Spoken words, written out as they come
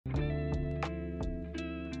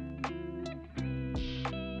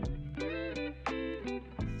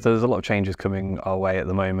So there's a lot of changes coming our way at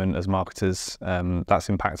the moment as marketers. That's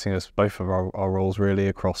impacting us, both of our roles really,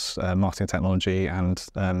 across marketing technology and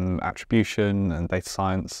attribution and data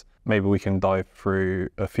science. Maybe we can dive through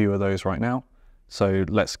a few of those right now. So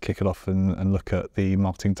let's kick it off and look at the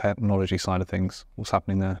marketing technology side of things. What's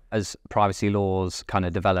happening there? As privacy laws kind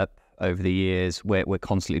of develop over the years, we're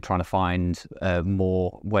constantly trying to find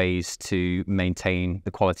more ways to maintain the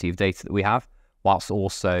quality of data that we have, whilst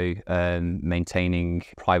also maintaining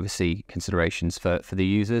privacy considerations for the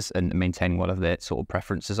users and maintaining what their sort of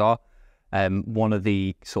preferences are. One of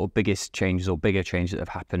the sort of biggest changes or bigger changes that have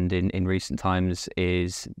happened in recent times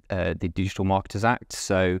is the Digital Marketers Act.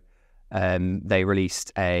 So they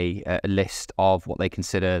released a list of what they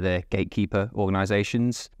consider the gatekeeper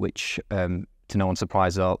organisations, which to no one's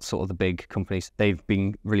surprise are sort of the big companies. They've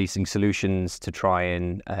been releasing solutions to try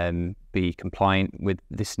and be compliant with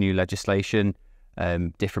this new legislation,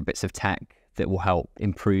 different bits of tech that will help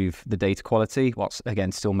improve the data quality, whilst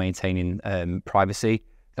again still maintaining privacy.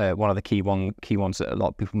 One of the key ones that a lot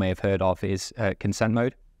of people may have heard of is consent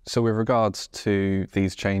mode. So with regards to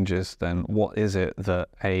these changes then, what is it that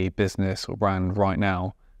a business or brand right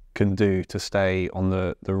now can do to stay on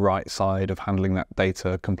the right side of handling that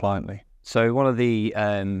data compliantly? So one of the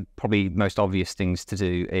probably most obvious things to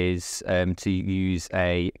do is to use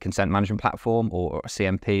a consent management platform, or a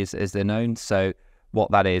CMP as they're known. So what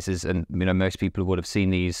that is, and most people would have seen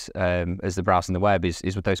these as they're browsing the web,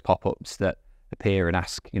 is with those pop-ups that appear and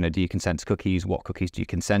ask, do you consent to cookies? What cookies do you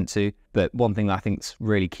consent to? But one thing that I think is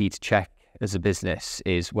really key to check as a business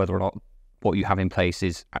is whether or not what you have in place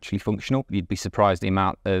is actually functional. You'd be surprised the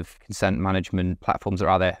amount of consent management platforms that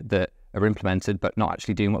are out there that are implemented but not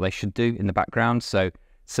actually doing what they should do in the background. So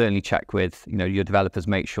certainly check with your developers,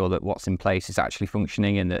 make sure that what's in place is actually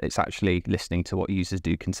functioning and that it's actually listening to what users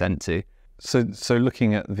do consent to. So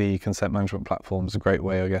looking at the consent management platform is a great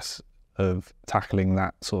way, I guess, of tackling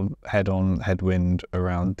that sort of head-on headwind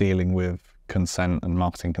around dealing with consent and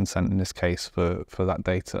marketing consent in this case for that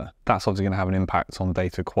data. That's obviously going to have an impact on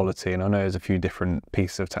data quality, and I know there's a few different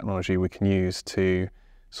pieces of technology we can use to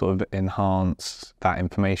sort of enhance that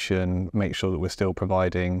information, make sure that we're still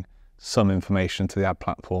providing some information to the ad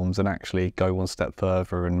platforms, and actually go one step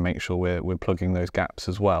further and make sure we're plugging those gaps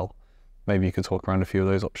as well. Maybe you could talk around a few of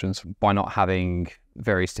those options. By not having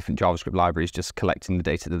various different JavaScript libraries just collecting the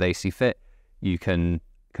data that they see fit, you can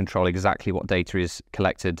control exactly what data is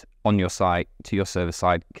collected on your site to your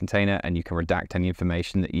server-side container, and you can redact any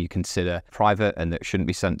information that you consider private and that shouldn't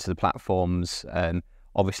be sent to the platforms.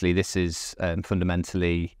 Obviously, this is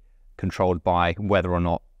fundamentally controlled by whether or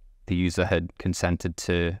not the user had consented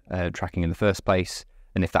to tracking in the first place.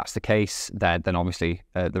 And if that's the case, then obviously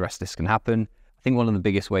the rest of this can happen. I think one of the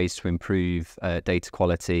biggest ways to improve data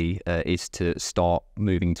quality is to start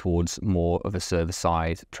moving towards more of a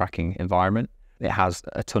server-side tracking environment. It has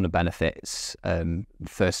a ton of benefits.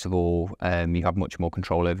 First of all, you have much more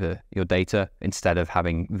control over your data. Instead of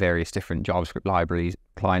having various different JavaScript libraries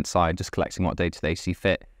client-side just collecting what data they see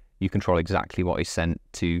fit, you control exactly what is sent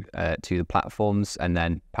to the platforms and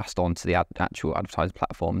then passed on to the actual advertiser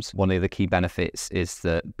platforms. One of the key benefits is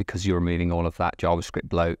that because you're removing all of that JavaScript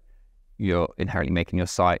bloat, you're inherently making your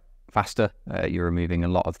site faster. You're removing a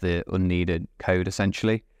lot of the unneeded code,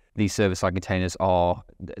 essentially. These server-side containers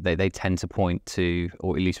they tend to point to,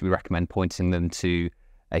 or at least we recommend pointing them to,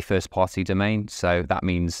 a first-party domain. So that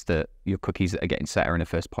means that your cookies that are getting set are in a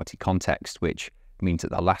first-party context, which means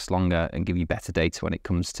that they'll last longer and give you better data when it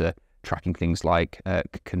comes to tracking things like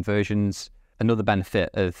conversions. Another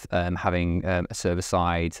benefit of having a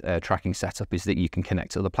server-side tracking setup is that you can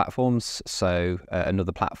connect to other platforms. So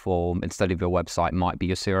another platform instead of your website might be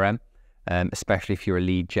your CRM, especially if you're a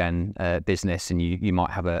lead gen business and you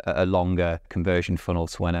might have a longer conversion funnel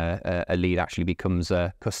to when a lead actually becomes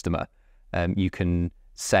a customer. You can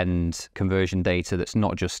send conversion data that's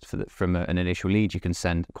not just from an initial lead. You can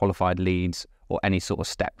send qualified leads or any sort of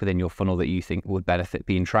step within your funnel that you think would benefit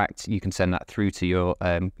being tracked. You can send that through to your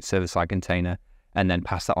server-side container and then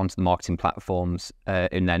pass that on to the marketing platforms.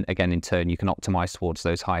 And then again, in turn, you can optimize towards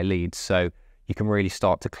those high leads. So you can really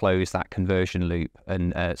start to close that conversion loop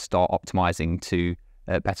and start optimizing to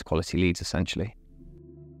better quality leads, essentially.